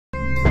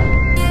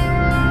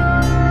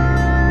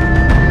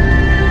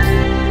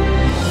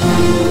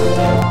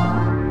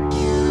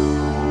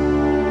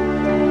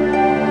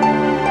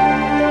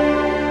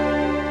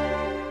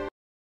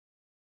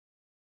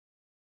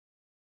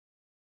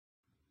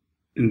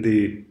In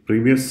the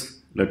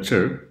previous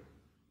lecture,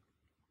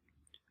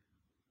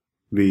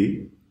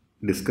 we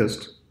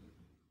discussed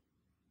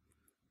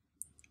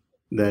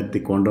that the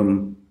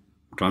quantum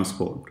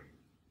transport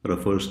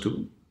refers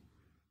to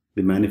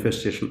the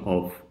manifestation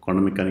of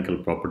quantum mechanical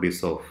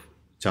properties of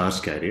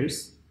charge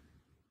carriers,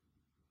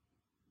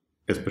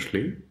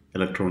 especially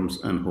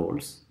electrons and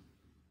holes,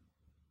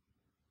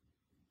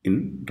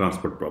 in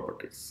transport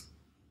properties.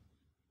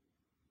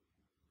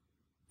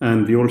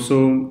 And we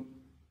also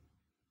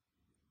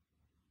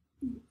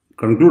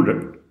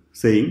concluded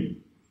saying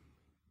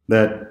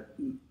that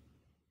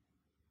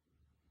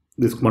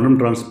this quantum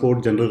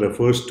transport generally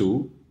refers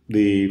to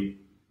the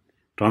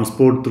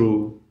transport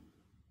through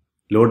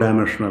low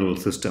dimensional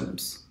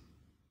systems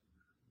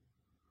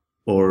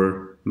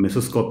or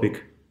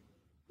mesoscopic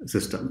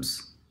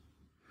systems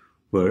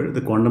where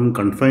the quantum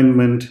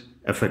confinement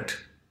effect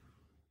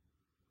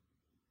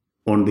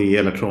on the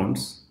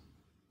electrons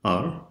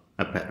are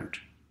apparent.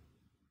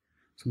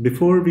 So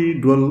before we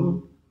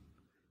dwell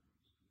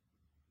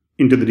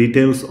into the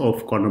details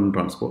of quantum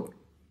transport,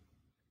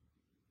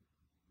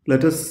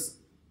 let us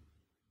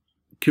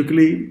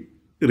quickly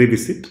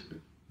revisit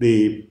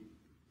the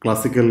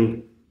classical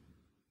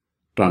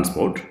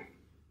transport,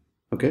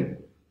 okay?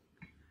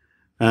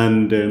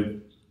 And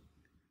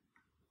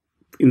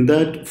in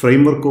that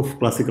framework of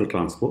classical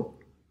transport,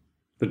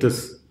 let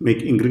us make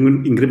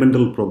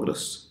incremental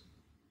progress,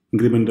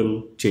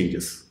 incremental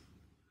changes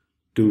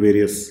to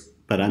various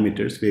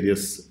parameters,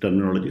 various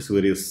terminologies,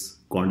 various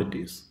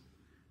quantities,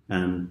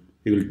 and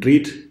we will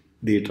treat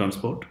the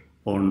transport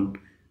on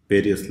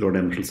various low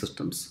dimensional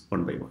systems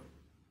one by one.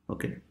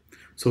 Okay,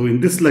 so in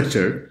this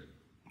lecture,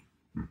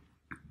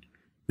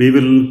 we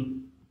will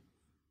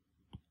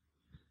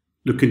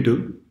look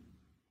into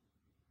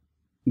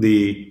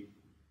the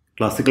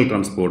classical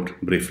transport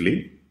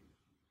briefly,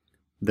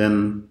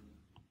 then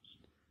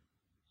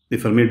the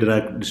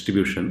Fermi-Dirac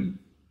distribution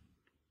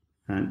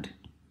and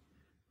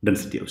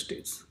density of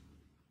states.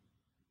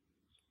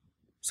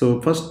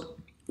 So first,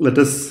 let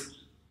us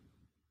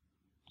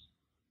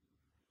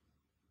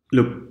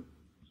look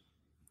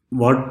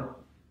what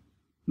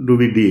do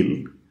we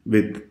deal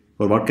with,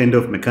 or what kind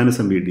of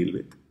mechanism we deal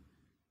with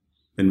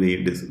when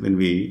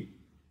we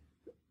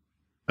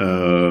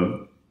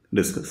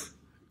discuss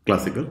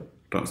classical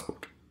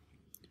transport.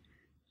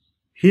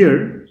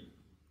 Here,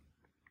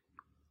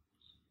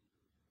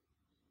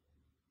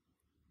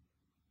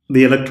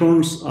 the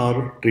electrons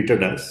are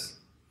treated as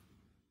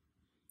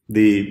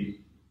the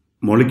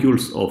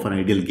molecules of an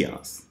ideal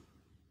gas,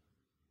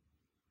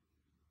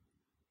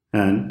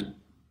 and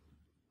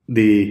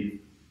the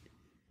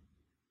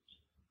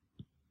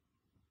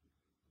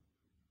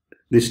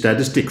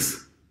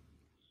statistics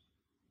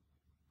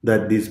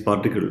that these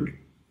particles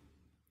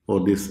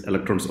or these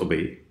electrons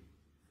obey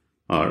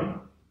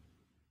are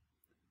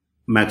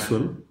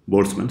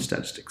Maxwell-Boltzmann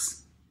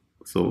statistics.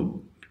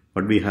 So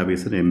what we have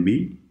is an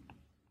MB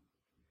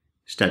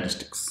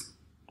statistics.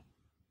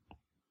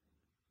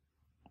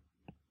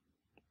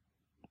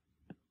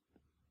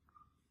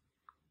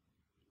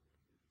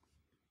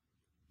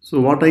 So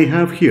what I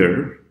have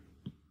here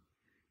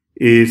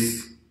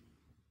is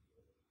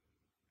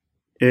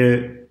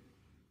a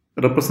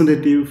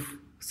representative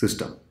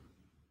system.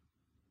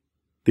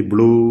 The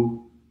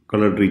blue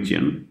colored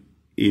region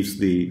is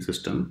the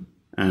system,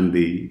 and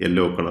the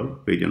yellow color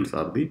regions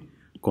are the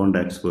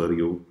contacts where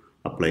you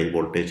apply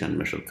voltage and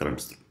measure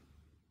currents through.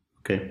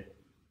 Okay.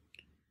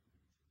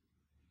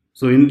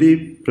 So in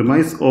the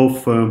premise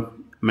of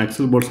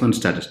Maxwell-Boltzmann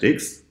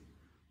statistics,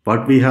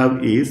 what we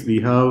have is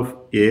we have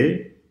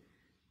a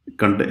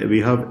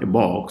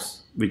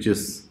box which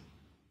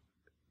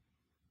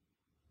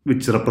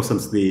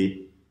represents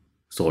the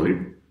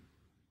solid,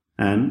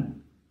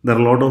 and there are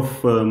a lot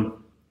of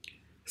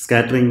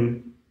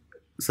scattering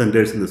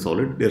centers in the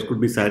solid. There could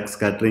be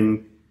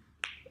scattering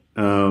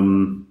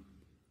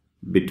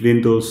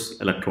between those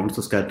electrons,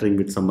 so scattering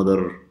with some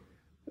other,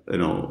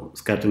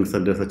 scattering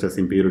centers such as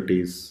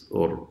impurities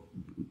or,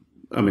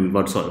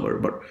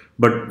 whatsoever.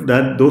 But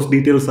those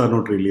details are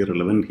not really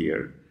relevant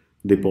here.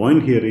 The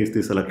point here is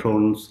these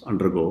electrons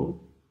undergo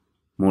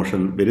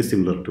motion very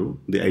similar to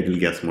the ideal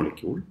gas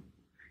molecule.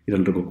 It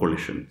undergo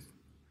collisions,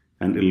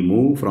 and it will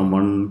move from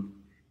one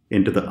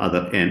end to the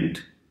other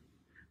end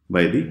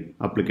by the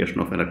application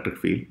of electric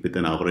field with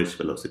an average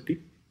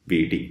velocity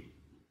Vd.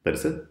 That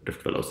is a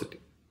drift velocity.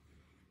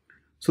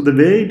 So the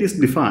way it is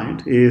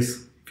defined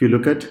is, if you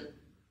look at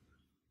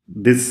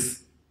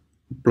this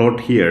plot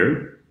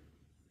here,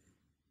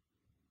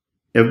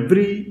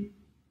 every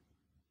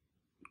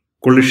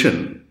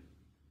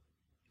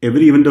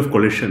event of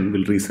collision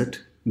will reset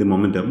the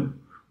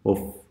momentum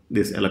of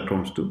these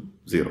electrons to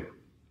 0.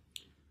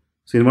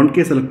 So in one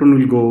case, electron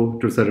will go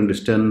to a certain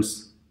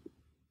distance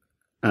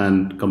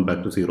and come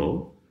back to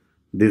 0.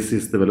 This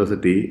is the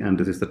velocity and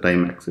this is the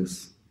time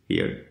axis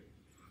here.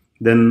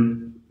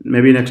 Then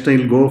maybe next time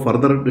it will go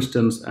further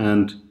distance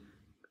and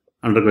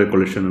undergo a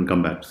collision and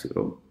come back to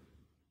 0.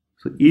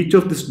 So each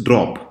of this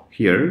drop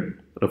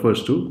here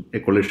refers to a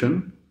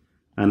collision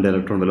and the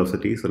electron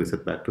velocity is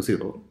reset back to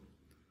 0.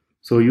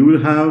 So you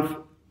will have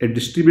a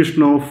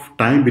distribution of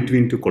time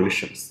between two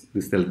collisions,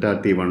 this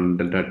delta T1,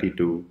 delta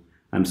T2,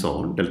 and so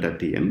on, delta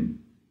Tn.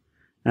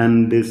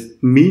 And this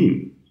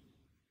mean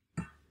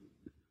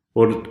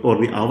or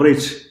the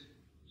average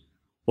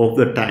of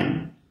the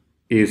time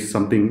is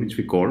something which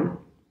we call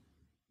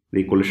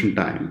the collision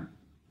time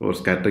or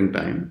scattering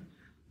time.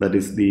 That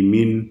is the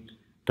mean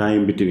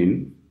time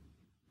between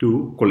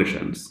two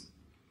collisions.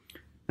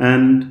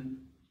 And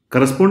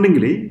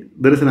correspondingly,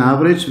 there is an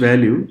average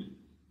value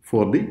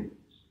for the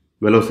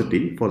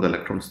velocity for the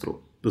electrons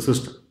through the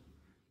system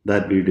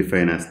that we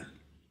define as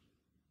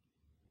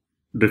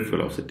drift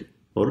velocity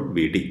or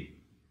Vd.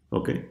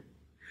 Okay,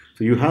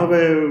 so you have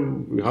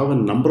a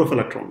number of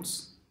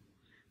electrons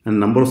and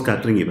number of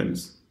scattering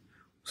events.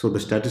 So the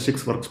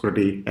statistics works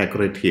pretty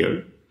accurate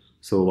here.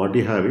 So what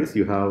you have is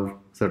you have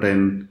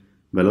certain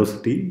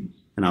velocity,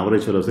 an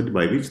average velocity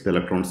by which the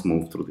electrons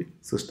move through the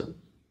system,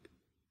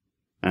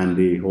 and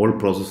the whole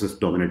process is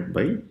dominated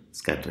by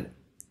scattering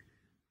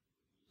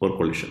or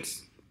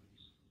collisions.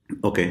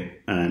 Okay,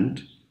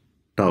 and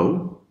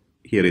tau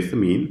here is the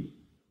mean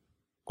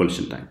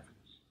collision time.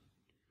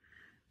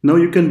 Now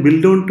you can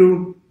build on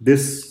to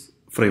this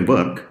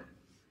framework,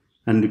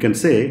 and you can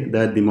say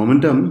that the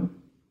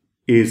momentum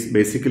is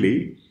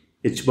basically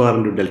h bar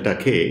into delta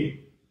k,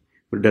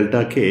 but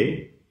delta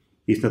k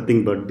is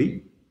nothing but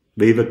the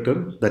wave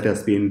vector that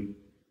has been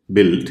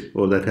built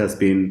or that has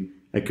been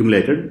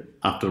accumulated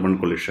after one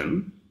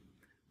collision.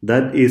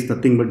 That is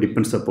nothing but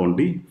depends upon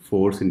the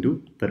force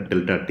into that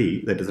delta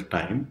t, that is the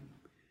time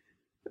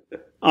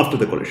after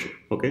the collision.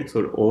 Okay,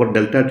 so over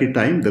delta t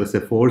time there is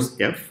a force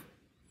F,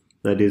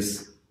 that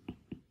is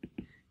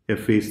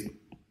F is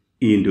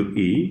E into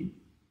E.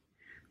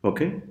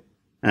 Okay,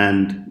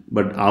 and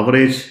but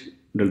average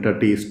delta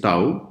t is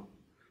tau.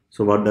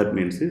 So what that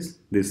means is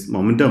this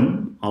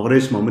momentum,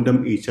 average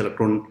momentum each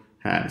electron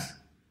has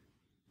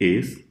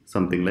is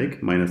something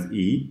like minus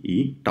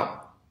E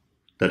tau.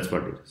 That's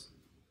what it is.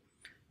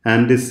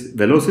 And this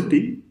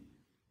velocity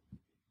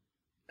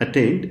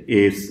attained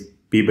is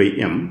P by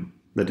M,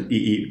 that is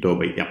E tau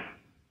by M.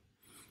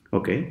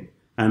 Okay,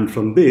 and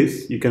from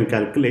this you can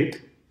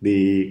calculate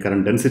the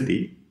current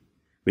density,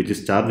 which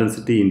is charge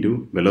density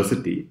into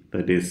velocity,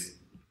 that is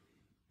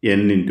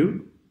N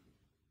into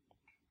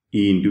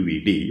E into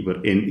Vd, where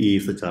Ne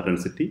is the charge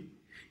density,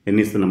 N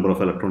is the number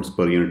of electrons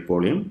per unit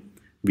volume,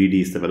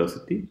 Vd is the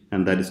velocity,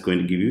 and that is going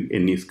to give you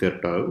Ne square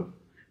tau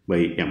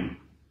by M.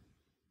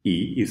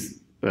 E is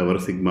our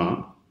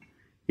sigma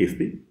is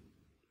the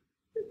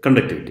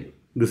conductivity.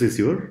 This is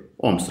your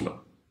Ohm's law.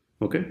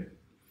 Okay,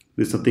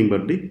 this is nothing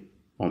but the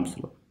Ohm's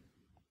law.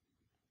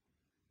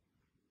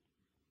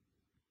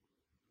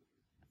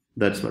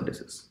 That's what this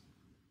is.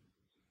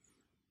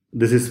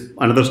 This is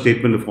another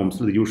statement of Ohm's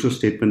law. The usual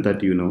statement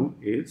that you know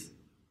is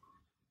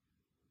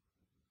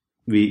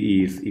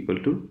VE is equal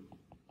to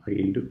I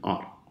into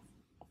R.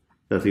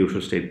 That's the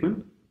usual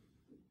statement.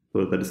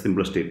 So that is the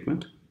simplest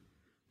statement.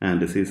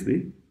 And this is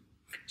the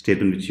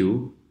statement which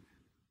you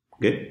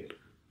get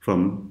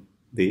from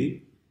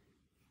the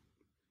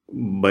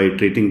by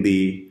treating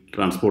the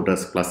transport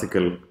as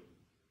classical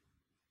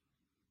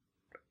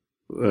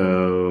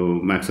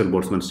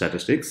Maxwell-Boltzmann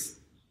statistics.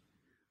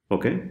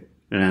 Okay,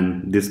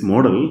 and this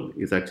model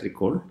is actually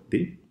called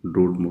the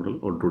Drude model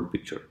or Drude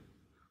picture.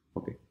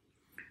 Okay,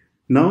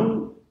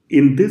 now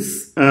in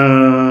this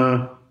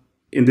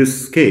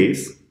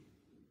case,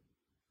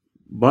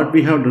 what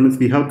we have done is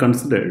we have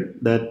considered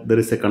that there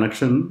is a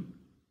connection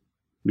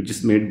which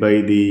is made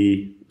by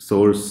the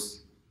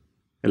source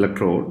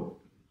electrode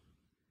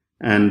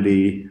and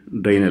the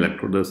drain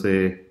electrode. There's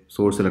a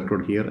source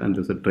electrode here and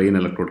there's a drain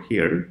electrode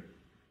here,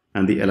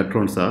 and the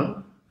electrons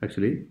are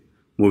actually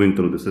moving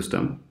through the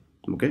system.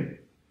 Okay,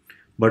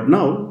 but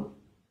now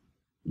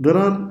there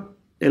are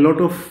a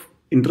lot of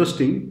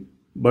interesting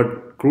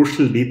but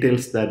crucial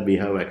details that we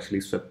have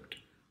actually swept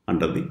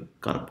under the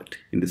carpet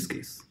in this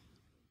case.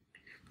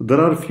 So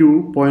there are a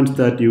few points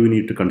that you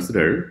need to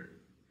consider.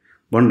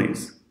 One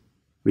is,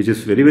 which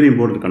is very, very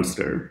important to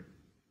consider.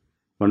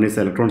 One is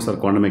electrons are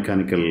quantum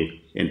mechanical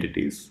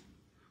entities.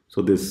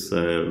 So this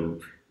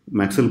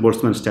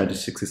Maxwell-Boltzmann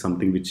statistics is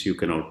something which you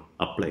cannot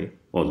apply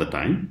all the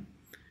time,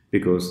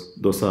 because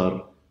those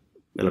are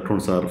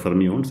electrons are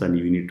fermions and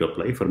you need to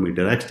apply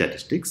Fermi-Dirac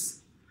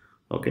statistics.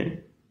 Okay.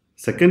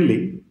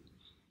 Secondly,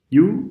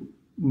 you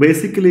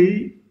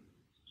basically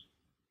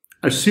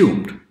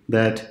assumed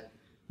that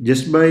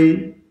just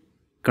by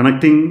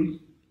connecting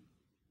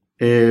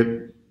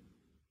a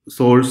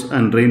source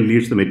and drain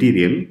leads the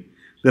material,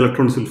 the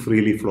electrons will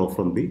freely flow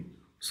from the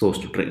source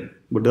to drain.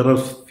 But there are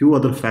few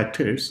other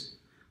factors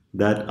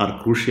that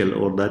are crucial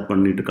or that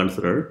one need to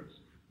consider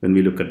when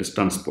we look at this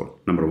transport.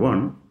 Number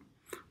one,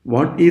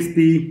 what is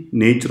the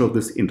nature of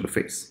this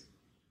interface?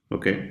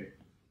 Okay,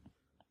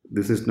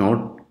 this is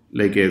not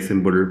like a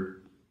simple,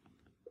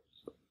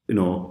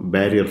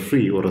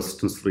 barrier-free or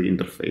resistance-free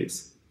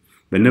interface.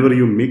 Whenever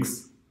you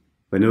mix,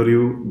 whenever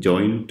you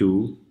join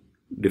two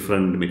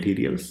different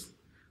materials,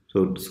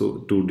 so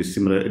two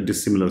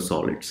dissimilar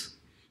solids,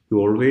 you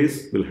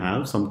always will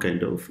have some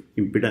kind of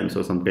impedance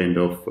or some kind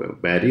of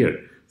barrier,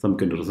 some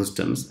kind of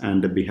resistance,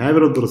 and the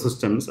behavior of the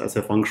resistance as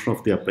a function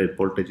of the applied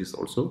voltage is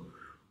also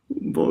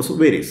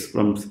varies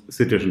from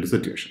situation to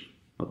situation.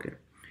 Okay,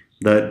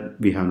 that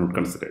we have not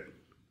considered.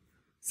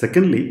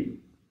 Secondly,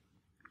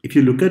 if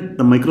you look at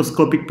the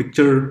microscopic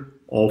picture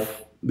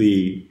of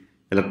the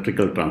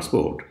electrical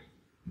transport,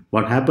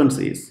 what happens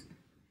is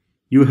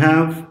you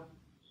have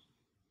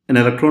an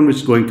electron which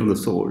is going from the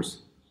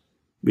source,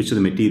 which is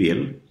the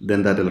material,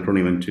 then that electron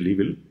eventually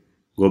will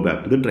go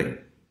back to the drain.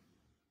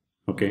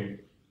 Okay,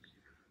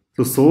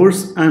 so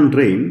source and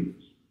drain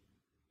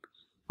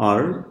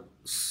are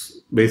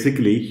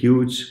basically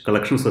huge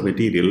collections of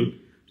material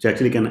which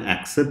actually can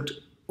accept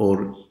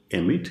or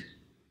emit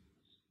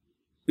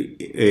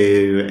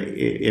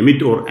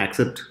or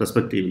accept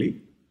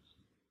respectively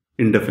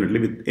indefinitely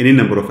with any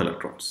number of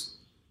electrons.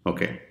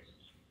 Okay,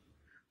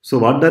 so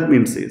what that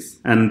means is,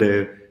 and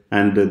the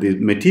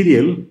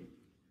material,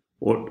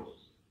 or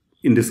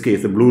in this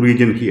case the blue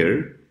region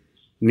here,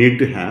 need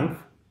to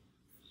have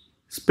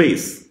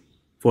space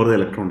for the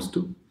electrons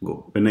to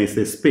go. When I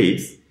say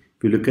space,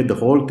 if you look at the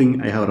whole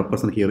thing, I have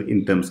represented here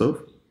in terms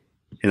of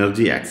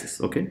energy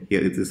axis. Okay,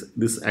 here it is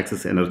this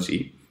axis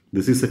energy.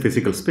 This is a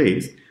physical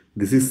space.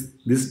 This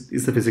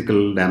is a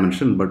physical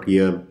dimension, but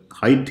here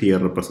height here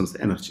represents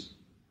energy.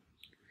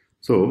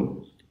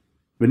 So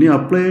when you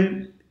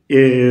apply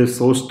a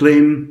source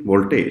drain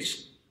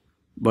voltage,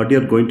 what you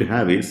are going to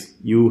have is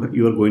you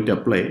are going to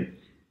apply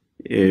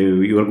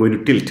you are going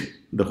to tilt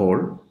the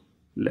whole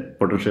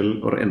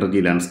potential or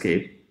energy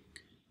landscape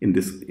in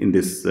this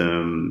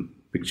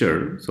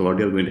picture. So what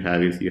you are going to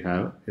have is you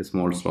have a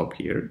small slope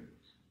here.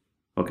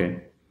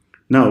 Okay,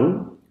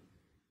 now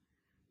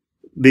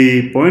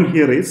the point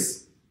here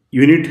is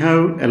you need to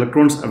have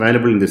electrons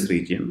available in this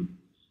region.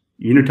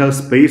 You need to have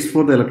space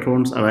for the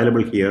electrons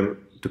available here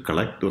to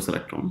collect those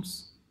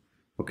electrons.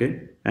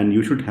 Okay, and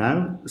you should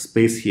have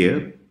space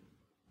here.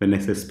 When I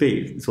say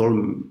space, this all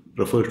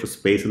refers to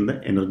space in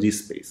the energy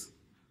space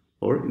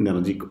or in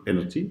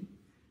energy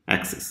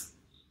axis.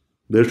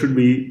 There should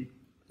be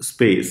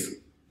space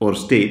or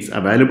states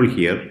available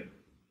here.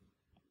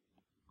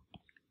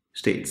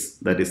 States,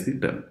 that is the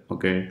term.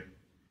 Okay,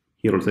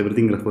 here also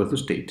everything refers to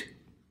state.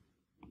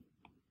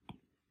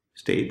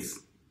 States,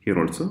 here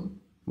also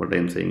what I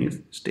am saying is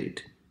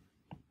state.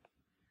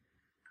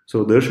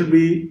 So there should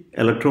be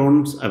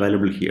electrons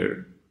available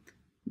here.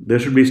 There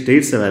should be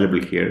states available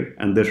here,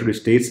 and there should be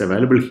states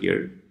available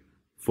here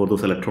for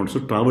those electrons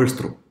to traverse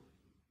through.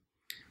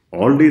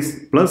 All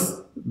these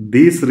plus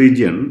this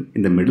region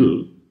in the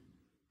middle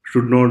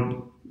should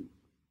not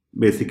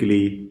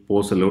basically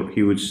pose a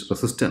huge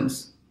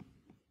resistance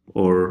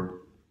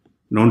or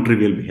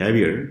non-trivial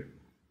behavior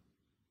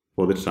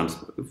for the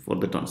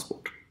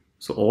transport.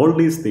 So all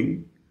these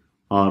things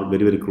are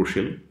very, very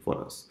crucial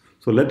for us.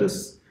 So let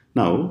us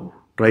now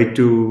try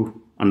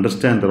to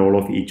understand the role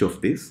of each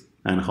of these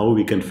and how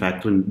we can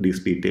factor in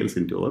these details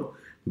into our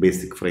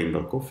basic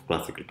framework of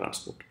classical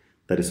transport.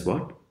 That is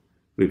what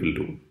we will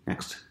do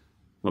next.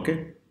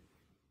 Okay.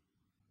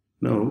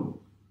 Now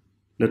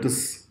let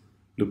us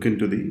look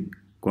into the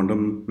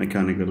quantum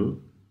mechanical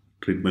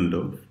treatment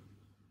of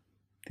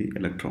the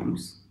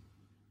electrons,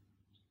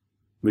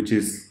 which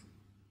is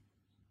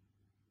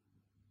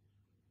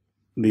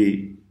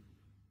the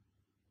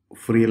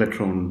free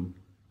electron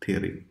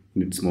theory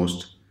in its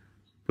most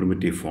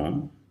primitive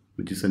form,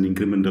 which is an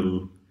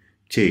incremental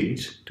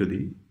change to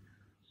the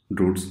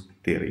Drude's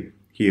theory.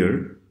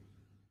 Here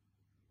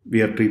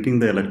we are treating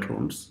the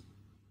electrons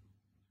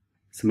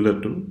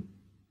similar to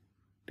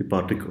the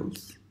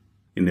particles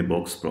in a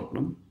box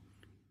problem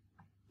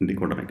in the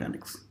quantum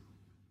mechanics.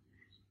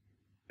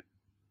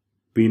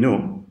 We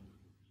know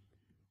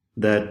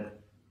that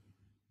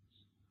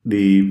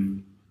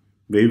the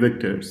wave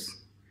vectors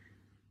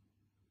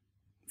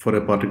for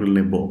a particle in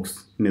a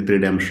box, in a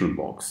three-dimensional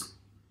box,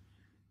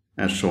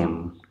 as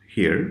shown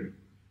here,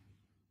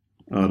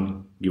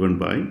 are given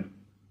by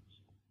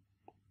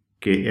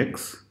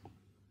kx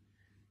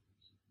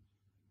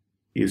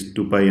is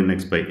 2 pi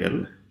nx by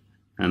L,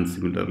 and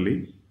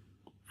similarly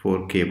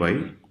for ky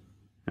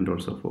and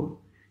also for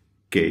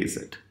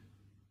kz.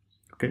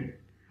 Okay,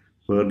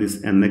 where this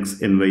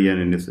nx, ny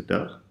and nz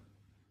are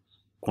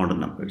quantum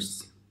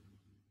numbers.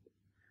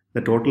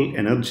 The total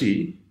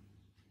energy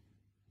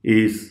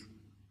is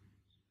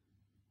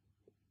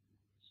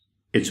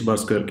h bar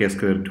square k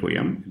square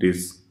 2m. It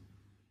is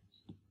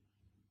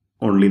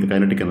only the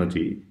kinetic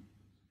energy.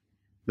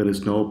 There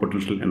is no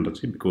potential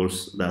energy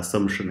because the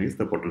assumption is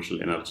the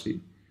potential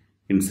energy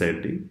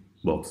inside the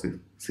box is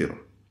 0,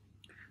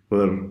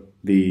 where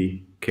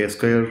the k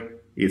square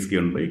is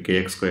given by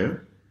kx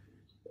square,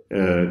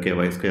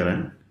 ky square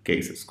and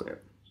kz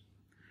square.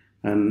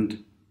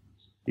 And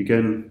you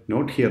can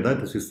note here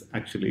that this is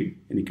actually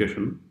an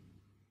equation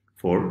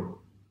for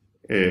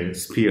a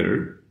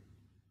sphere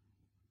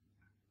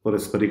or a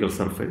spherical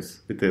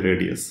surface with a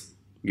radius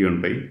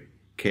given by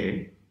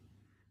k,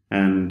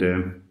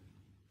 and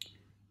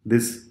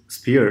this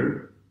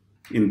sphere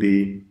in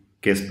the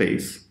k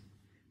space,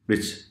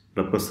 which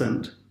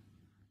represent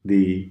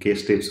the k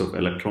states of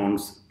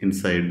electrons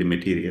inside the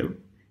material,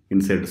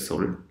 inside the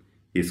solid,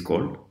 is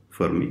called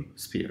Fermi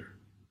sphere.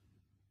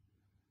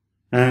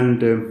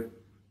 And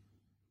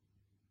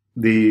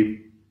the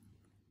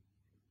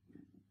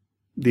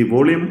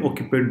volume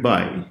occupied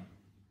by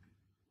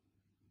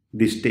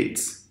the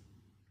states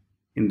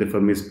in the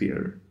Fermi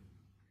sphere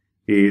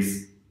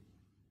is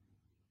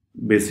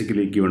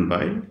basically given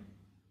by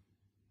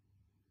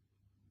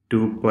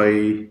 2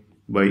 pi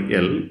by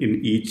L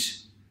in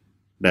each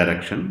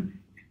direction.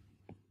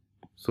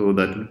 So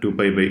that will 2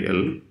 pi by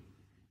L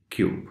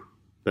cube.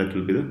 That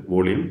will be the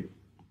volume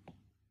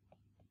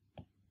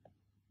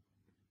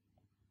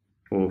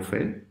of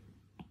a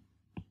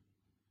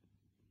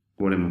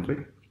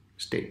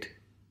state.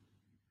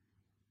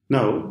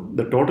 Now,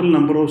 the total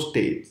number of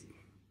states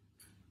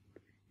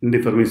in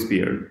the Fermi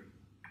sphere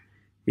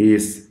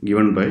is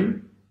given by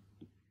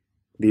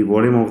the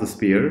volume of the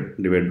sphere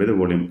divided by the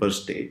volume per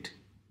state.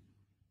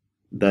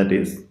 That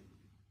is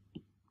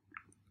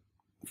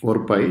 4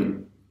 by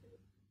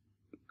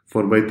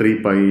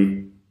 3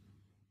 pi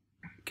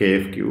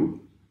kf cube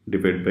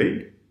divided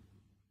by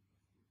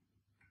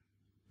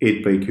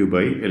 8 pi q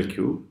by L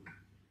cube.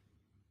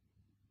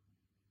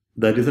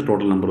 That is the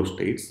total number of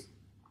states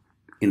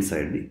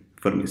inside the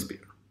Fermi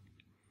sphere.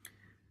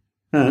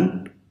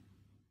 And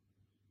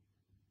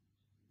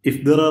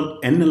if there are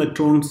n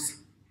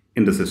electrons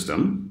in the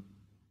system,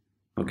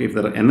 okay, if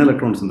there are n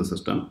electrons in the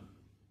system,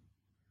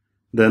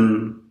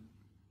 then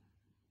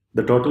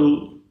the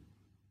total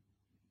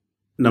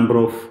number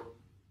of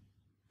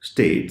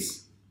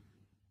states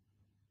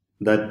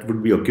that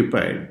would be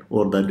occupied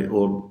or that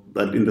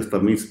in the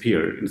Fermi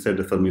sphere, inside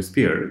the Fermi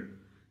sphere,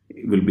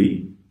 will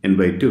be n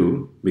by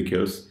 2,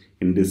 because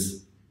in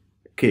this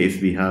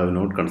case we have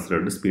not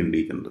considered the spin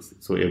degeneracy.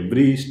 So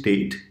every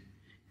state,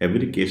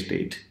 every k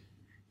state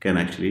can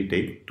actually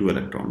take 2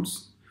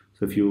 electrons.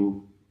 So if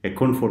you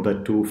account for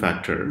that 2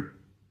 factor,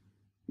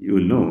 you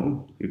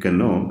can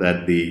know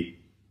that the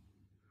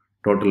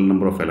total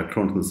number of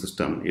electrons in the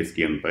system is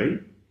given by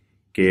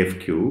kf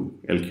cube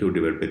L cube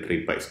divided by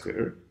 3 pi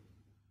square,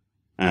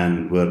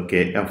 and where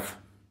kf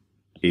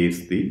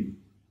is the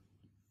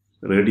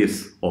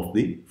radius of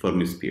the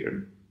Fermi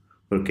sphere,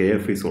 where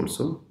kf is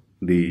also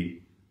the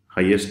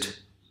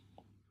highest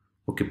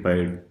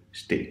occupied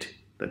state,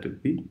 that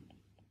would be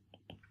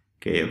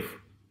kf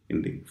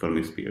in the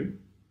Fermi sphere.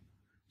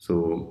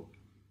 So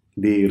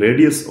the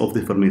radius of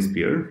the Fermi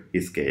sphere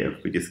is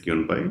kf, which is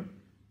given by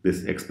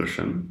this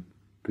expression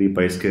 3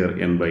 pi square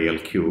n by L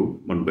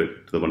cube 1 by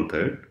to the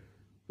 1/3,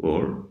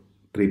 or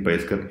 3 pi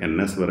square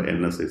ns, where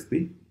ns is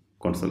the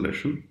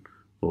concentration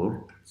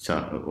or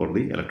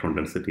the electron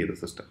density of the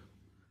system,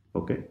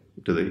 okay,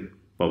 to the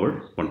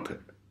power 1/3.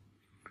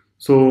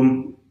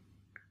 So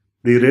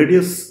the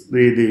radius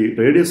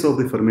of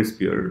the Fermi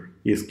sphere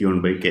is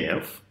given by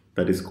kf,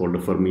 that is called the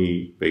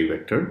Fermi wave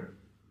vector,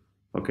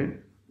 okay.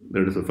 The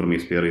radius of Fermi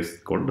sphere is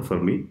called the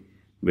Fermi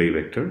wave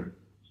vector,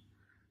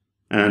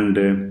 and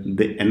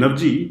the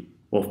energy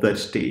of that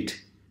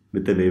state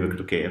with the wave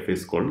vector kf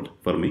is called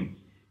Fermi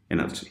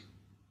energy.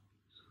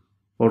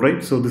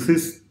 Alright, so this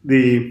is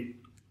the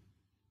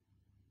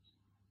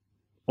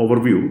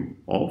overview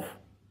of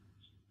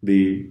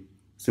the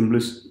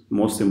most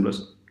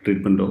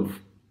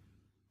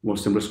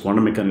simplest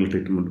quantum mechanical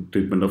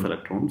treatment of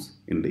electrons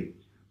in the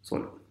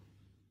solid.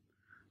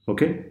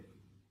 Okay.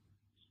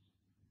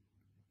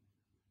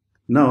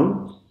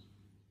 Now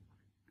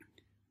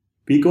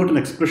we got an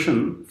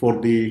expression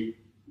for the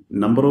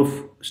number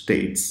of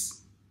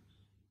states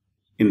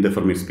in the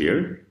Fermi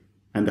sphere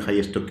and the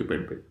highest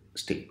occupied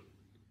state.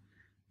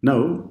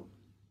 Now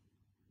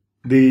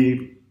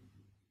the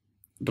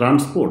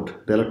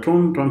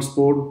electron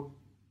transport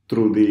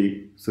through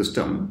the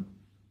system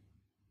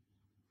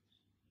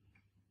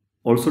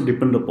also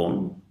depend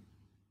upon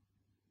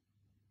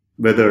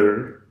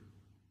whether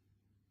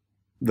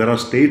there are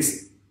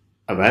states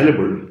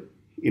available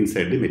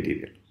inside the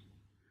material.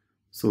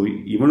 So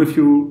even if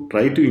you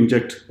try to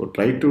inject or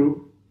try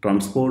to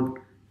transport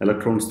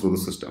electrons through the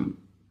system,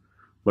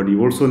 but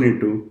you also need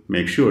to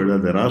make sure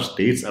that there are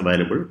states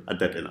available at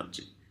that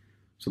energy.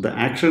 So the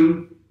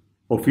action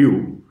of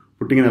you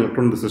putting an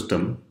electron in the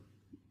system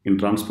in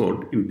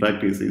transport in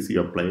practice is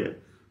you apply a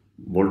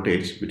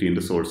voltage between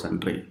the source and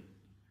drain.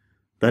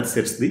 That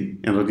sets the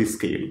energy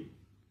scale.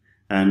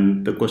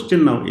 And the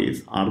question now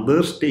is, are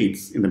there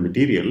states in the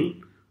material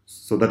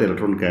so that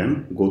electron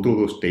can go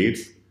through those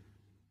states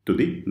to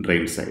the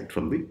drain side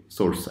from the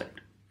source side?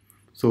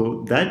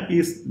 So that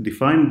is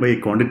defined by a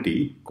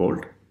quantity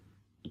called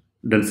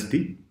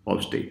density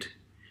of state.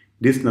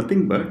 It is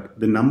nothing but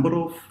the number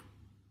of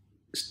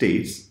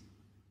states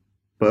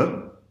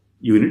per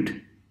unit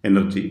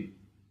energy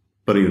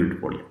per unit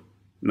volume.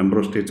 Number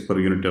of states per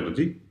unit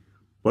energy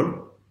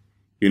per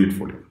unit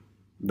volume.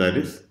 That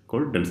is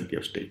called density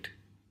of state.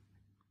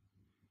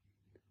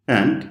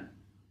 And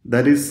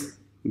that is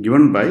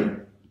given by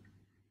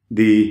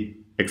the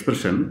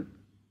expression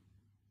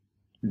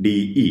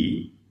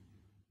dE.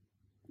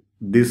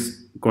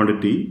 This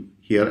quantity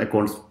here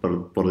accounts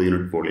for the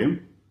unit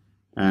volume,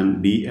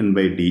 and dN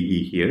by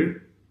dE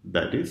here,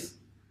 that is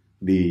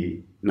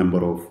the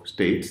number of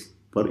states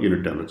per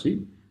unit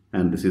energy,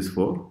 and this is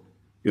for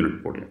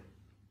unit volume.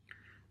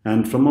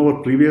 And from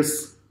our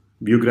previous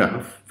view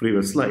graph,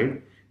 previous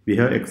slide, we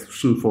have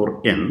expression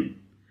for N,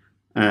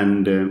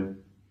 and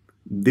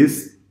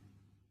this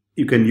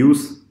you can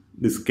use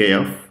this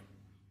Kf,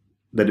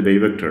 that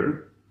wave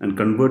vector, and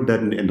convert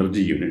that into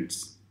energy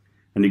units,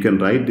 and you can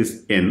write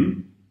this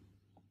N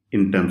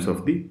in terms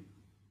of the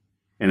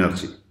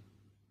energy,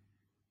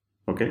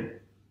 okay,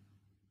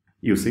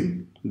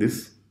 using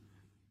this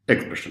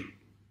expression.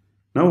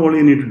 Now all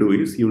you need to do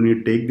is you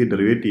need to take the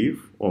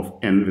derivative of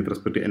N with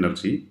respect to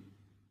energy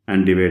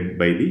and divide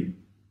by the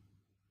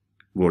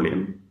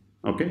volume,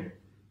 okay.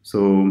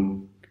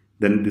 So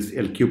then this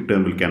L cube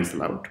term will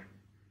cancel out,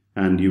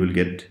 and you will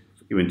get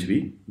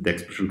eventually the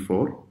expression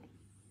for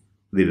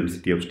the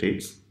density of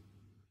states,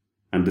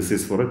 and this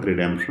is for a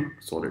 3-dimensional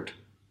solid.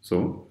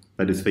 So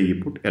that is why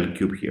you put L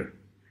cube here.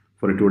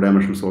 For a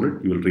 2-dimensional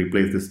solid, you will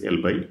replace this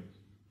L by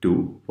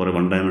 2. For a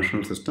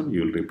 1-dimensional system,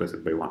 you will replace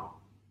it by 1.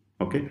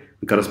 Okay.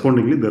 And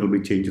correspondingly, there will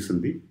be changes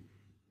in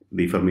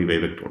the Fermi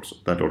wave vector also.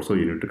 That also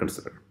you need to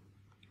consider.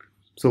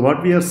 So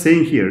what we are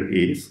saying here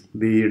is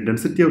the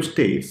density of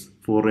states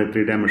for a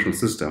 3-dimensional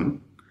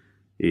system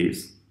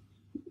is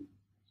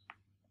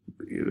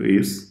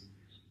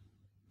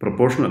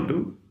proportional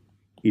to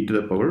e to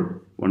the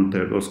power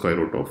 1/3 or square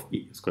root of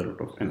E, square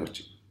root of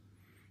energy.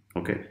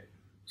 Okay.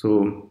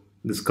 So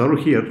this curve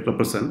here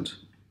represents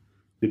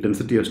the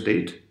density of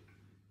state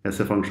as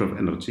a function of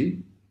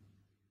energy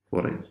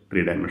for a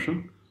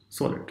 3-dimensional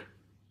solid.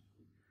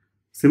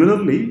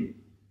 Similarly,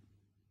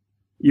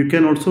 you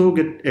can also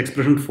get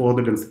expression for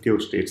the density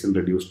of states in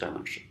reduced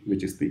dimension,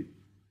 which is the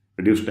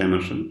reduced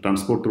dimension.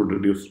 Transport through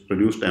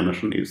reduced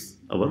dimension is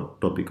our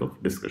topic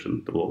of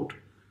discussion throughout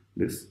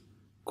this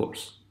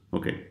course.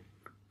 Okay.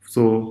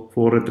 So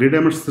for a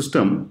 3-dimensional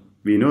system,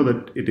 we know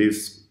that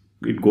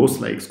it goes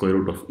like square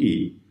root of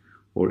E,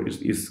 or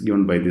is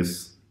given by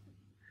this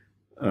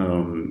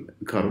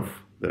curve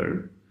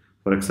there.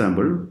 For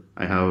example,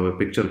 I have a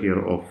picture here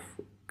of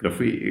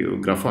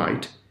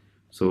graphite.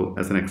 So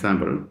as an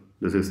example,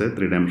 this is a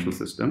 3-dimensional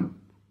system,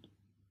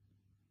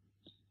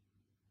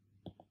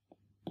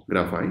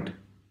 graphite.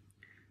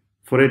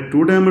 For a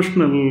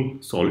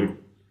 2-dimensional solid,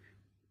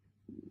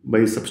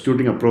 by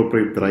substituting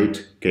appropriate the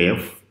right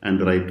Kf and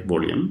the right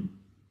volume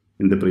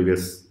in the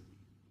previous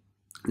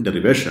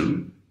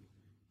derivation,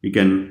 you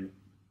can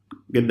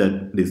get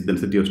that this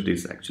density of state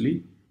is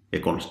actually a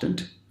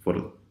constant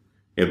for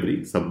every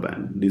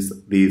subband.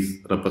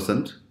 These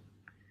represent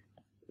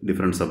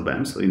different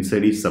subbands. So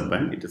inside each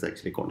subband, it is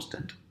actually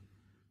constant.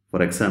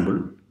 For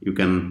example, you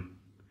can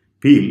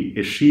peel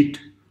a sheet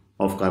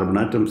of carbon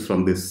atoms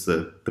from this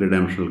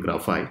 3-dimensional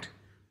graphite,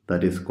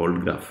 that is called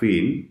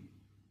graphene.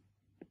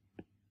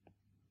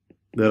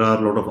 There are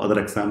a lot of other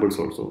examples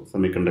also,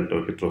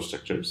 semiconductor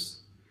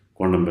heterostructures,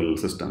 quantum well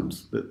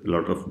systems.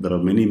 There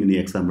are many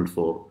examples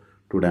for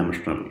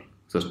 2-dimensional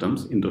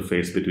systems,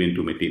 interface between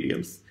two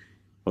materials.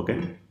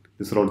 Okay,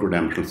 these are all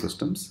 2-dimensional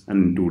systems,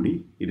 and in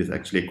 2D it is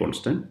actually a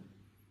constant.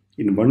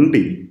 In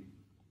 1D,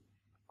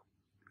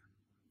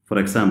 for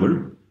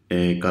example,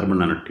 a carbon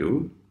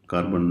nanotube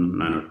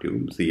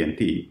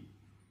CNT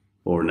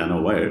or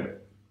nanowire,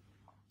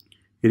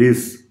 it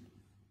is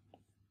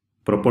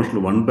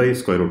proportional to 1 by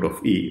square root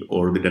of E,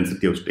 or the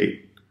density of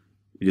state,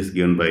 which is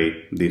given by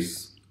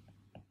this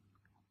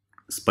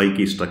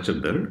spiky structure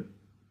there,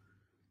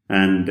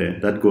 and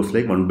that goes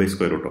like 1 by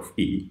square root of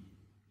E.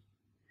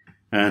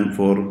 And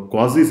for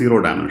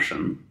quasi-zero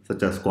dimension,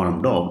 such as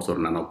quantum dots or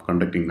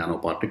conducting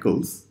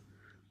nanoparticles,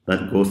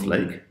 that goes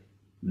like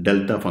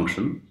delta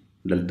function,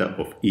 delta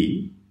of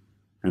E,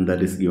 and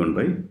that is given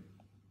by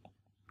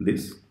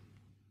these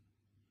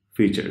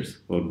features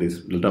or these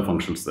delta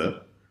functions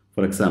there.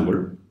 For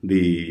example,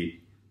 the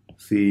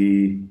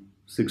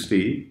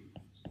C60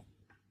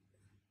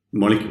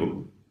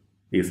 molecule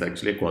is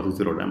actually a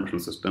quasi-zero dimensional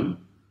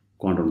system.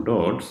 Quantum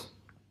dots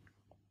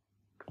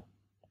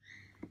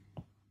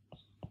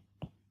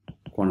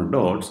or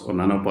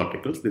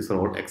nanoparticles, these are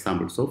all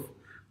examples of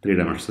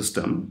 3-dimensional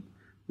system.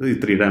 This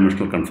is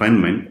 3-dimensional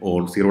confinement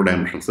or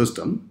 0-dimensional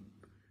system.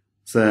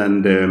 So,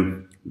 and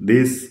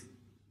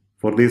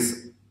for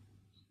these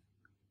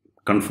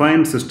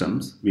confined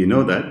systems, we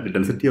know that the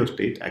density of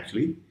state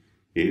actually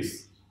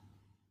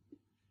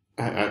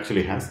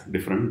has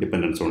different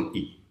dependence on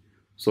E.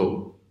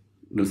 So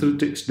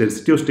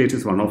density of state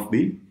is one of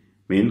the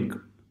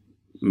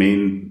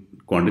main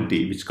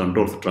quantity which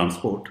controls the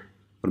transport,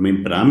 or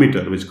main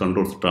parameter which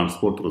controls the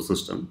transport through the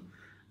system.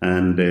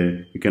 And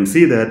you can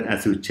see that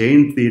as you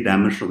change the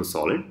dimension of the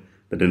solid,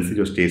 the density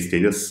of state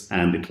changes,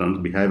 and the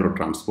behavior of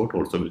transport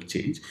also will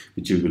change,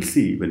 which you will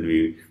see when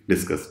we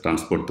discuss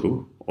transport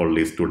through all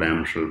these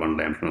 2-dimensional,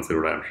 1-dimensional,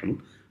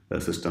 0-dimensional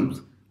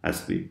systems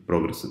as we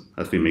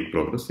make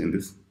progress in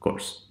this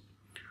course.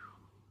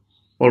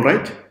 All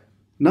right.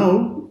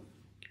 Now,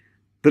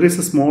 there is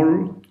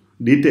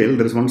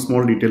one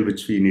small detail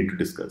which we need to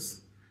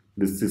discuss.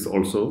 This is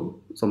also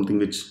something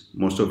which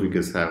most of you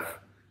guys have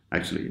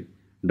actually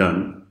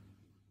done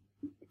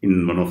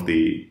in one of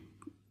the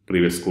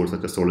previous courses,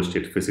 such as solid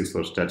state physics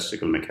or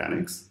statistical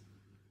mechanics.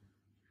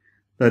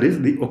 That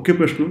is the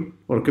occupational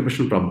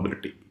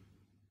probability.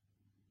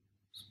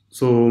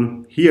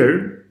 So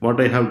here what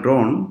I have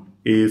drawn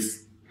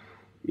is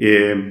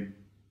a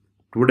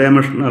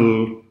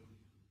two-dimensional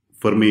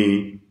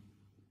Fermi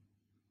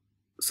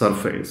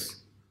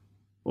surface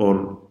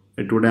or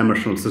a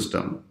two-dimensional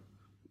system.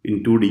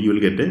 In 2D you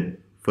will get a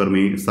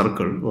Fermi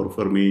circle or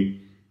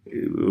Fermi,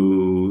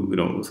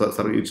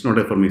 it's not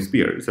a Fermi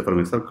sphere, it's a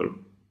Fermi circle.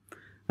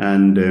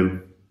 And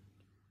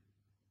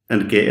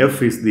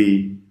Kf is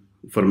the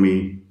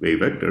Fermi wave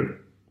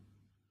vector.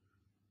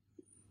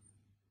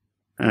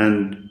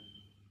 And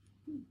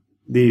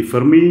the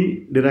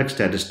Fermi-Dirac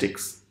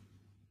statistics,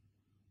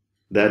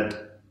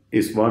 that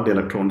is what the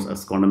electrons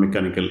as quantum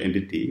mechanical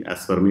entity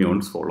as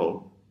fermions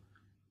follow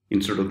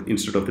instead of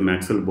the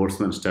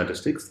Maxwell-Boltzmann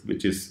statistics,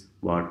 which is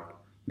what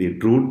the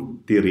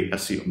Drude theory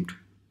assumed.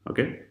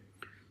 Okay,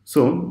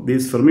 so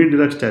these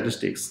Fermi-Dirac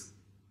statistics,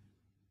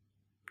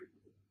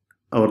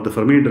 or the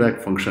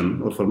Fermi-Dirac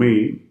function or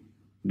Fermi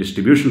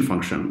distribution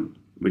function,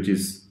 which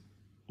is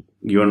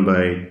given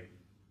by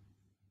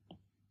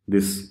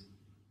this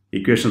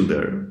equation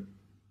there,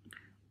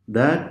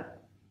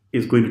 that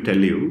is going to tell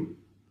you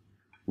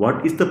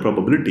what is the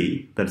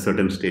probability that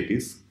certain state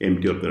is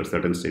empty or that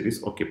certain state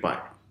is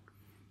occupied.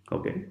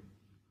 Okay,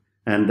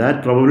 and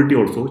that probability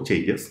also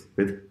changes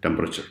with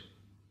temperature.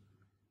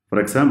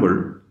 For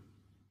example,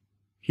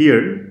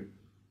 here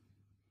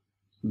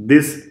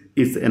this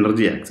is the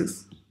energy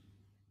axis.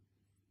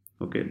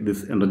 Okay,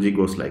 this energy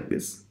goes like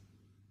this,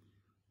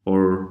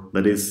 or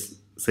that is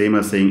same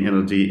as saying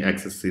energy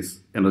axis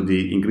is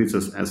energy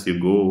increases as you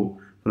go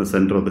from the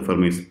center of the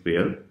Fermi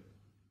sphere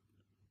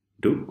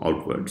to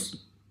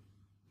outwards.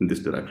 In this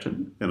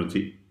direction,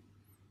 energy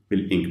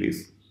will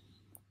increase.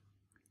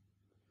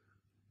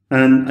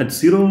 And at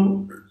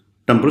zero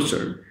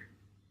temperature,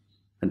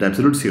 at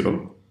absolute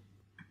zero,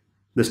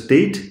 the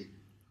state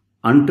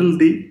until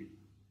the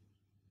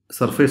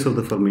surface of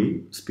the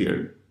Fermi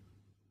sphere,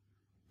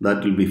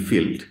 that will be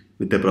filled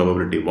with a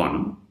probability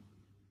 1.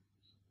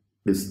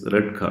 This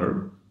red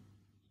curve,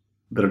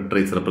 the red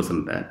trace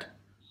represent that,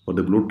 or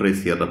the blue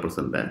trace here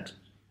represent that.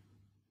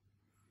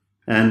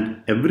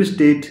 And every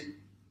state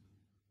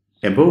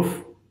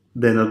above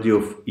the energy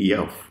of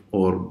EF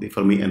or the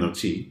Fermi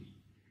energy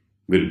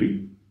will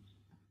be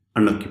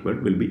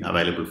unoccupied, will be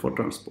available for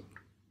transport.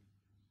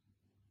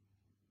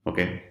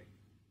 Okay.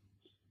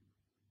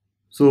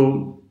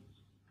 So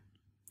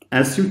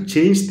as you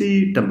change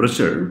the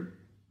temperature,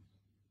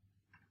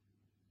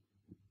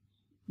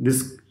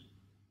 this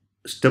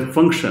step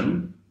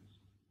function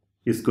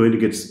is going to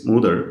get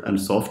smoother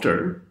and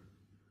softer,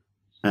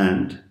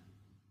 and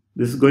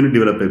this is going to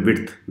develop a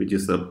width, which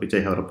I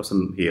have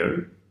represented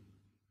here.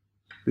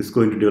 This is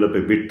going to develop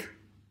a width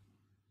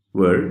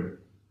where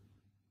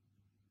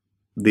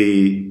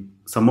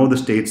some of the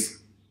states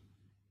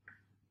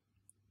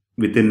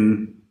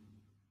within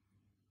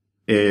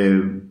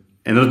a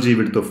energy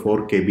width of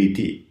 4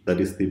 kBt, that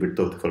is the width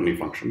of the Fermi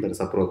function, that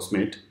is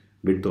approximate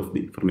width of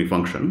the Fermi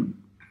function,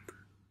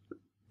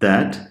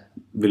 that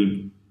will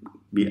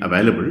be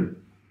available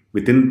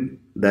within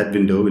that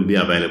window, will be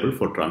available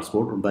for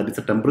transport. That is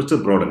a temperature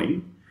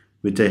broadening,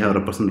 which I have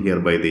represented here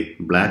by the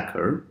black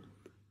curve,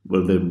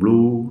 where the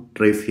blue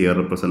trace here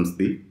represents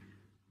the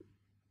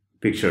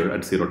picture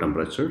at zero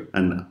temperature,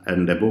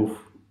 and above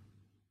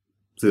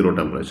zero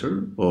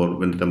temperature, or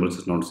when the temperature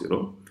is not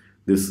zero,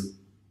 this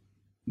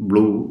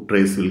blue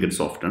trace will get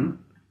softened,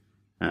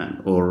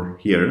 or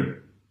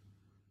here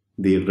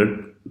the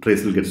red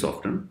trace will get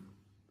softened,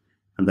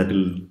 and that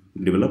will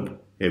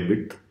develop a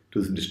width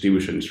to the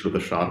distribution instead of the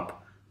sharp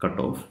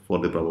cutoff for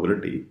the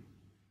probability.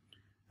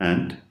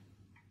 And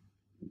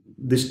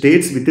the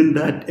states within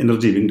that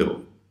energy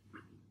window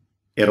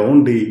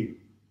around the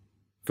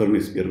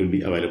Fermi sphere will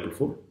be available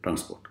for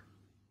transport.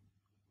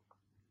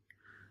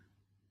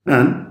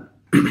 And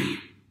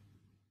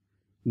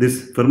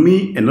this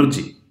Fermi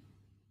energy,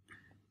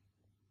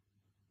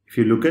 if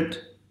you look at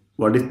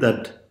what is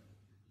the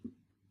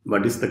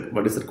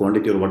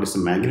quantity or what is the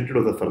magnitude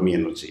of the Fermi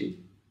energy,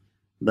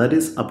 that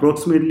is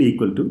approximately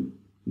equal to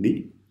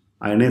the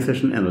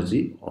ionization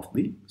energy of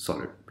the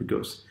solid,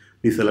 because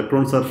these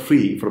electrons are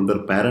free from their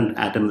parent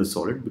atom in the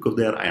solid because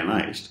they are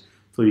ionized.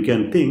 So you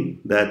can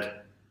think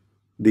that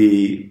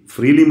the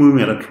freely moving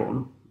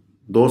electron,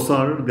 those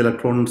are the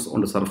electrons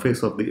on the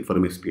surface of the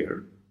Fermi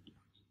sphere,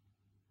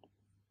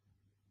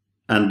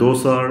 and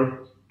those are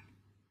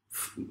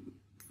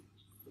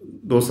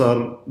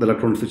the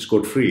electrons which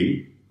got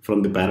free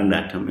from the parent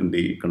atom in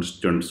the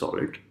constituent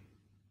solid.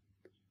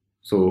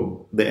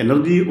 So the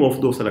energy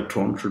of those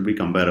electrons should be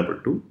comparable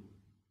to,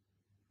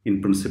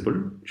 in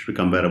principle, should be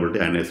comparable to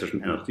the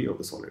ionization energy of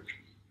the solid.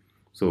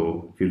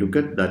 So if you look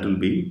at, that will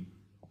be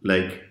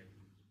like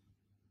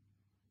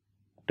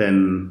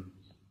 10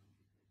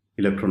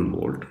 electron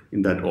volt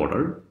in that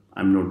order.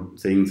 I'm not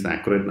saying it's an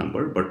accurate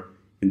number, but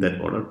in that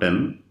order,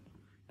 10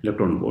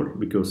 electron volt,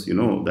 because you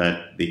know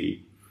that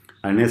the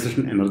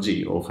ionization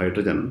energy of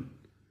hydrogen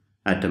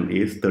atom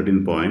is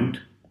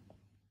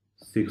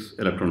 13.6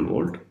 electron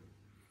volt,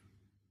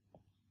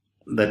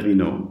 that we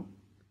know.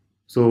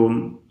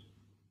 So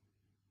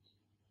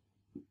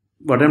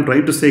what I'm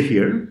trying to say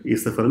here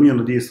is the Fermi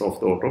energy is of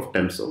the order of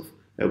tens of,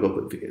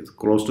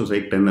 close to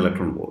say 10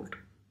 electron volt,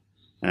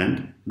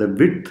 and the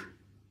width,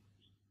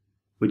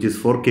 which is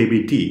 4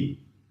 kBt,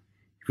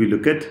 if you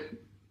look at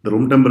the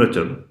room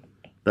temperature,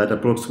 that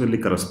approximately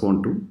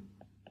correspond to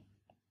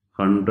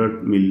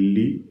 100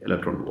 milli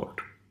electron volt,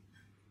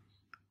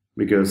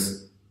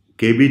 because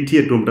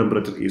kBt at room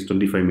temperature is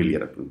 25 milli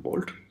electron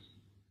volt.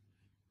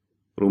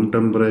 Room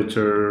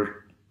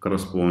temperature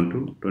correspond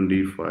to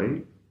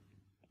 25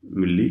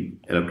 milli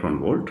electron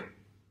volt.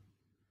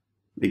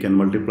 We can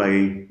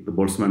multiply the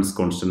Boltzmann's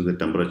constant, the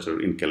temperature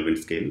in Kelvin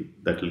scale,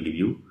 that will give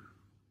you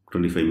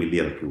 25 milli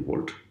electron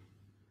volt.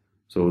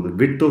 So the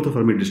width of the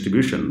Fermi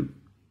distribution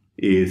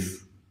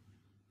is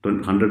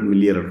 100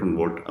 milli electron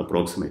volt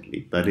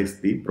approximately. That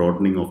is the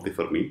broadening of the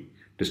Fermi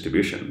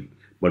distribution.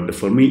 But the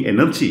Fermi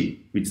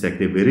energy, which is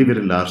actually a very,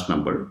 very large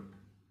number,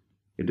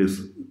 it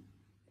is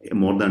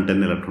more than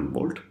 10 electron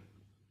volt.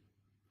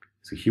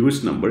 It's a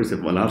huge number, it's a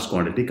large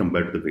quantity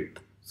compared to the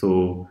width.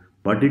 So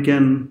what you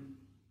can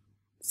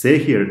say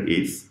here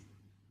is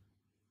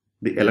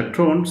the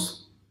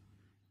electrons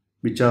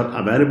which are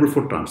available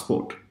for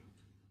transport,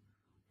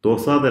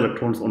 those are the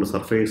electrons on the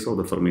surface of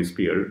the Fermi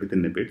sphere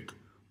within a width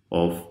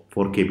of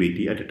 4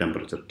 kBt at a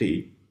temperature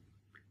T.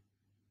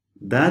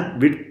 That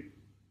width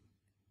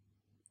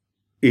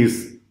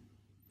is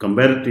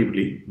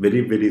comparatively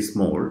very, very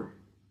small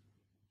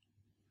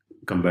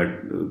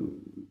compared to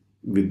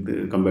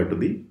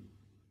the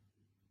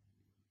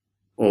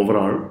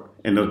overall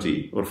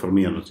energy or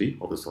Fermi energy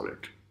of the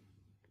solid,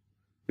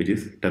 which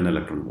is 10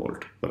 electron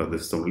volt, whereas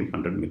this is only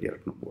 100 milli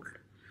electron volt.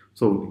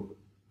 So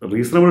a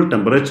reasonable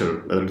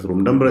temperature, whether it's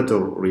room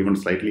temperature or even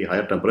slightly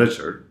higher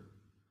temperature,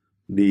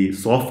 the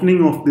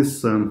softening of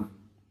this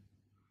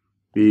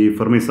the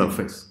Fermi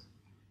surface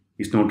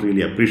is not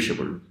really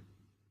appreciable.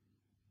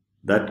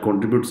 That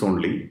contributes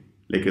only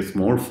like a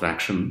small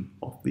fraction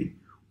of the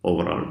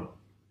overall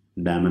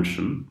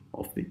dimension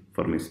of the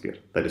Fermi sphere.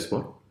 That is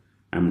what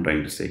I'm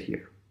trying to say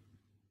here.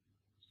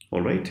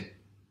 All right.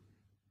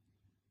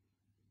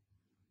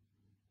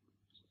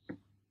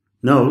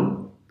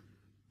 Now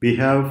we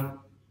have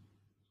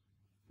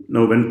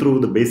went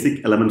through the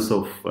basic elements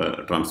of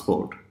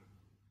transport,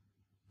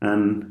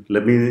 and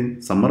let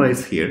me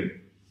summarize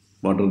here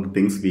what are the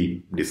things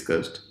we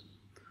discussed.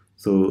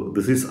 So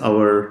this is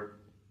our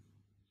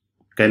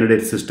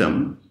candidate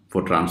system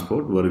for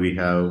transport, where we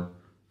have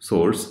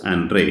source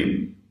and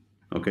drain.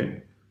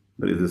 Okay,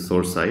 there is a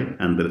source side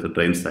and there is a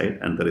drain side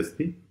and there is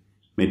the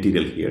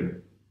material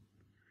here.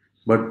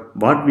 But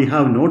what we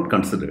have not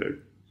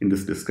considered in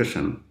this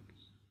discussion,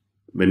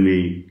 when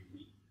we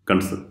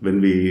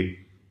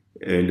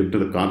look to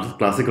the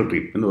classical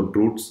treatment or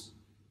Drude's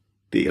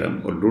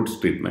theorem or Drude's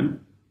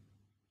treatment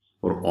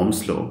or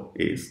Ohm's law,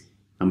 is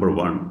number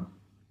one,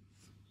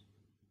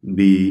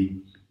 the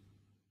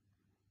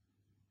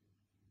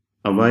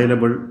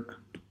availability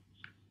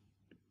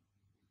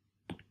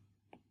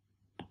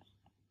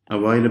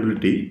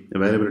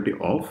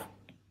of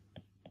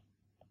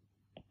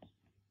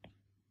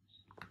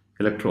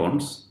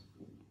electrons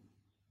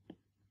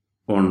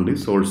on the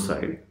source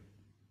side,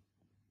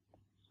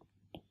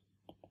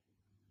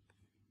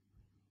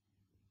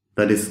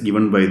 that is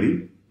given by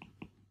the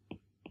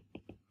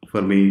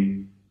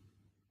Fermi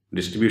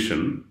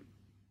distribution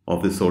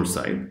of the source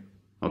side.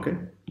 Okay,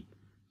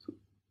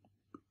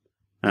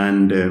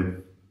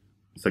 and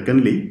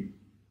secondly,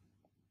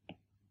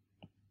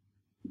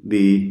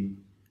 the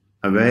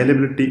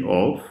availability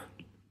of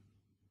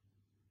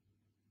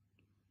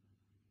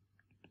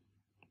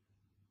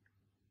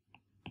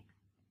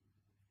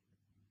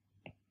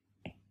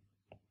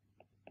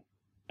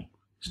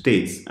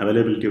states,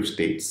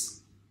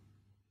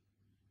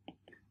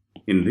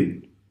 in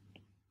the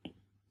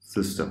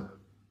system.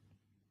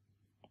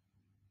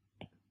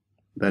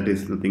 That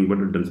is nothing but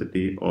the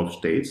density of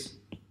states,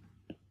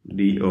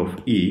 d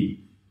of E.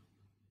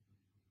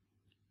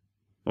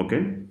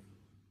 Okay,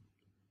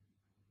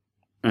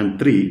 and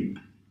 3,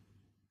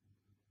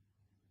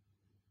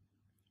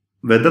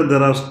 whether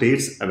there are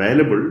states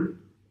available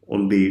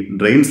on the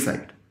drain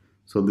side.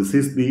 So this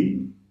is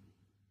the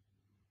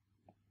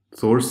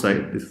source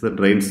side, this is the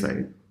drain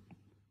side,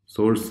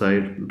 source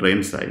side,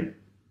 drain side.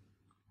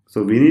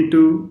 So we need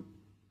to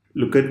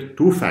look at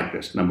two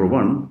factors. Number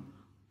one,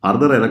 are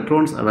there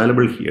electrons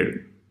available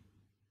here?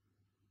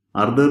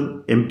 Are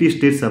there empty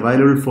states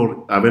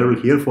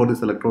available here for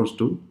these electrons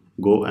to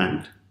go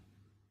and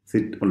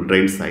sit on the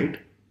drain side?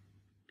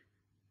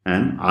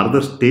 And are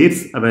there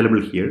states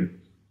available here?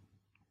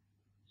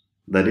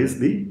 That is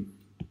the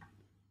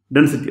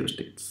density of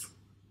states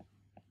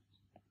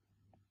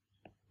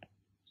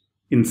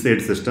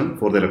inside system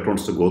for the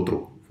electrons to go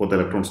through, for the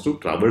electrons to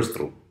traverse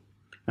through.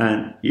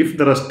 And if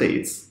there are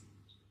states,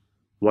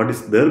 what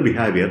is their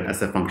behavior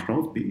as a function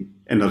of the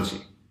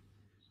energy?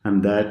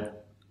 And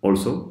that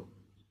also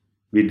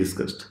we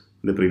discussed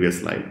in the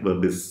previous slide, where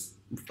this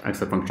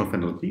as a function of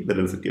energy, the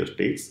density of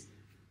states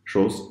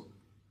shows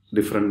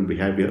different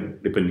behavior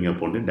depending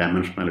upon the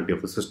dimensionality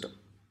of the system.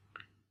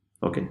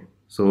 Okay,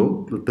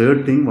 so the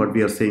third thing what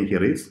we are saying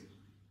here is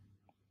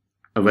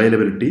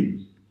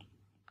availability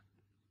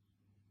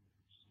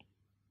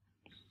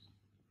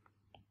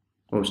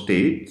of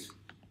states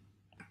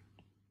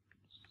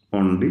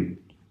on the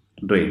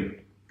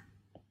drain,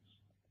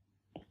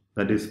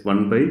 that is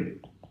 1 by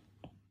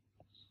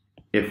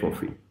f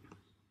of e.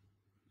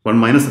 1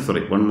 minus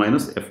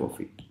f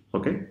of e.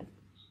 Okay,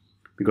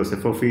 because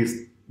f of e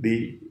is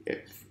the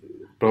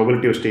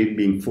probability of state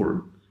being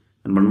full,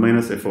 and 1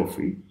 minus f of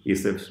e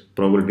is the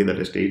probability that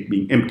a state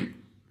being empty.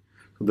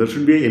 So there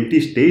should be an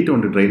empty state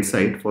on the drain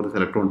side for this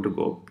electron to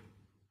go,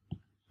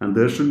 and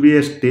there should be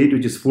a state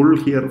which is full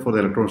here for the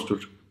electrons to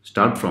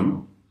start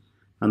from,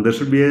 and there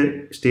should be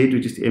a state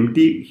which is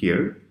empty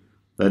here,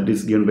 that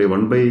is given by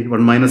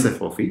 1 minus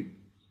f of e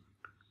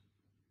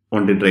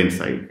on the drain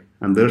side,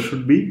 and there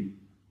should be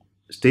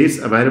states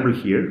available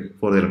here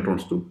for the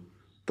electrons to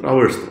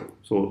traverse through.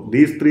 So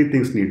these three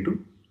things need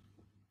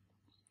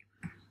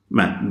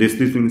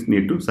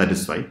to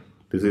satisfy.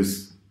 This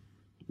is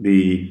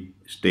the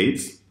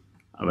states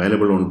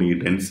available on the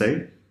drain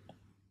side,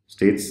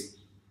 states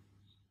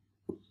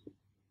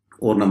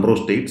or number of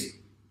states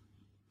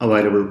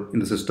available in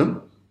the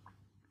system,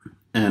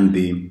 and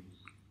the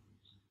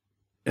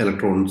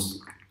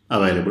electrons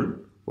available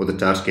or the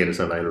charge carriers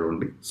available on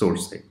the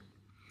source side.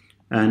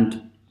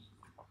 And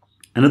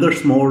another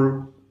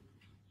small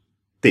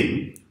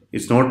thing,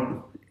 it's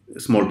not a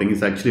small thing,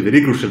 it's actually a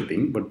very crucial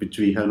thing, but which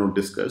we have not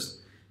discussed,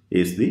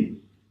 is the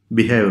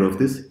behavior of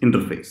this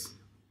interface.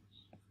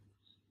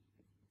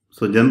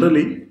 So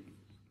generally,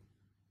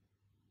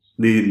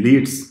 the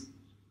leads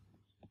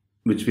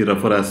which we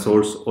refer as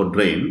source or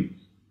drain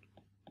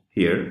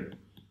here,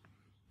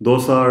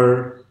 those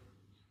are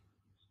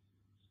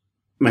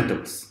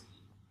metals,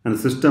 and the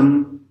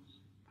system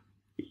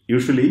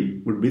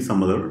usually would be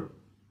some other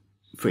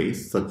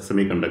phase, such as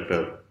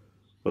semiconductor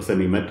or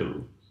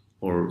semi-metal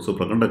or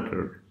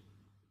superconductor,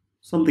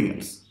 something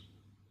else.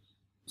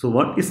 So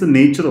what is the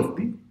nature of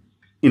the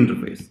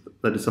interface?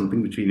 That is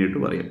something which we need to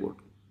worry about.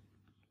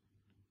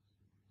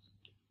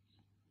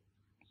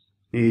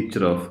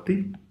 Nature of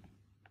the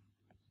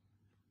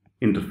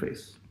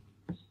interface.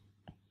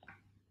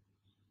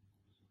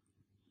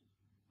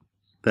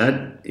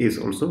 That is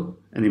also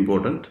an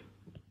important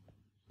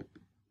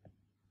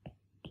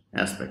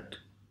aspect.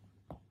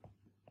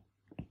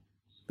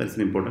 That's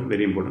an important,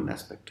 very important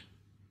aspect.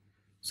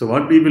 So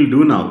what we will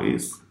do now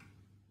is,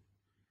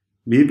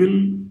 we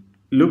will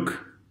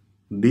look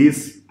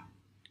these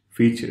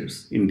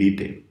features in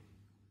detail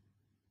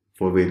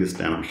for various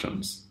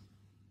dimensions.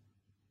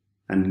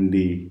 And in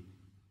the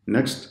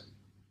next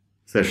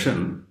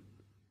session,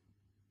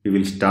 we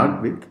will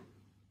start with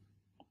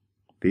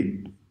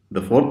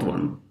the fourth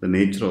one, the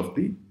nature of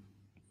the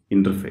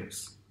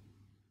interface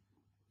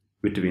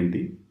between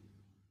the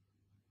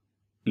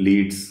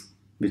leads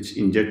which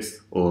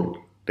injects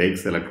or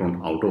takes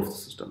electron out of the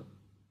system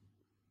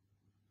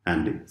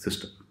and the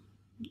system.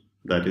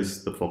 That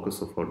is the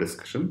focus of our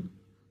discussion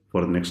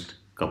for the next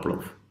couple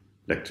of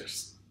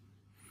lectures.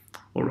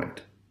 All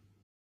right.